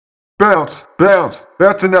bounce, bounce,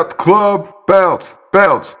 bouncing at the club, bounce,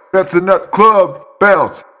 bounce, bouncing at the club,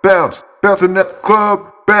 bounce, bounce, bouncing at the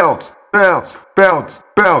club, bounce, bounce, bounce,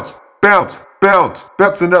 bounce, bounce, bounce,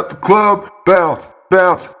 bouncing at the club, bounce,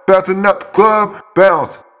 bounce, bouncing at the club,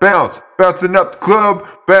 bounce, bounce, bouncing at the club,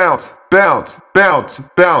 bounce, bounce, bounce,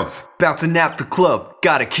 bounce. Bouncing at the club,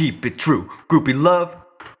 gotta keep it true. Groupie love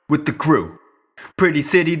with the crew. Pretty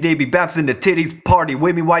city, they be bouncing the titties. Party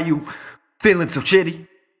with me, why you feeling so shitty?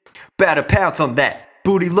 Better pounce on that,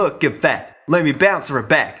 booty looking fat. Let me bounce her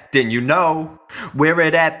back, then you know where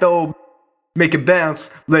it at though. Make it bounce,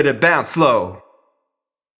 let it bounce slow.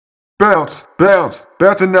 Bounce, bounce,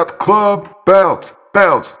 bouncing at the club, bounce,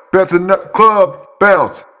 bounce, bouncing at the club,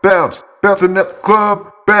 bounce, bounce, bouncing at the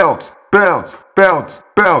club, bounce, bounce, bounce,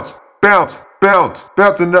 bounce, bounce, bounce,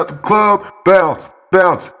 bouncing at the club, bounce,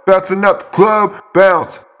 bounce, bouncing at the club,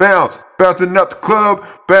 bounce, bounce, bouncing at the club,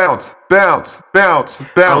 bounce, bounce, bounce,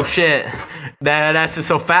 bounce. Oh shit, that ass is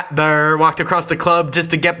so fat there. Walked across the club just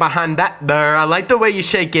to get behind that there. I like the way you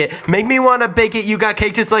shake it, make me wanna bake it. You got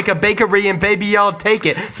cake just like a bakery and baby I'll take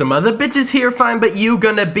it. Some other bitches here fine, but you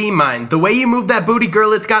gonna be mine. The way you move that booty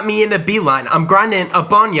girl, it's got me in a beeline. I'm grinding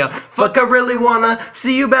up on ya, fuck I really wanna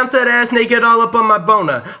see you bounce that ass naked all up on my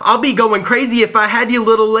boner. I'll be going crazy if I had you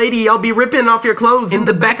little lady. I'll be ripping off your clothes in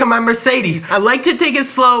the back of my Mercedes. I like to take it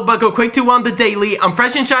slow, but go quick too on the daily. I'm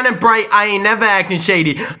fresh and shining bright, I ain't never acting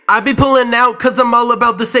shady. I be pulling out cause I'm all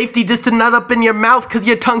about the safety. Just to nut up in your mouth cause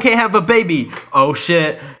your tongue can't have a baby. Oh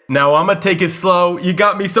shit, now I'ma take it slow. You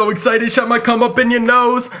got me so excited, shot my cum up in your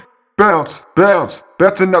nose. Bounce, bounce,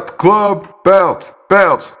 bouncing at the club, bounce,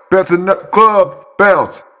 bounce, bouncing at the club,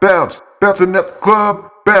 bounce, bounce, bouncing at the club,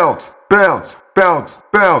 bounce, bounce, bounce,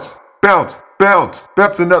 bounce, bounce, bounce,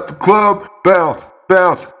 bouncing at the club, bounce,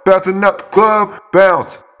 bounce, bouncing at the club,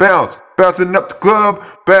 bounce, bounce, bouncing at the club,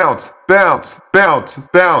 bounce, bounce, bounce,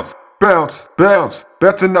 bounce, bounce, bounce,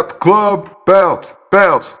 bouncing at the club, bounce,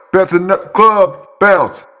 bounce, bouncing at the club,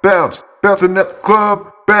 bounce, bounce, bouncing at the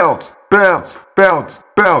club, bounce, bounce, bounce,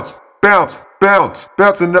 bounce, bounce, bounce,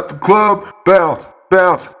 bouncing at the club, bounce,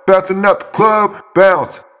 bounce, bouncing at the club,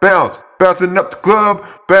 bounce, bounce, bouncing at the club,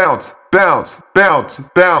 bounce, bounce, bounce,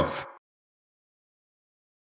 bounce.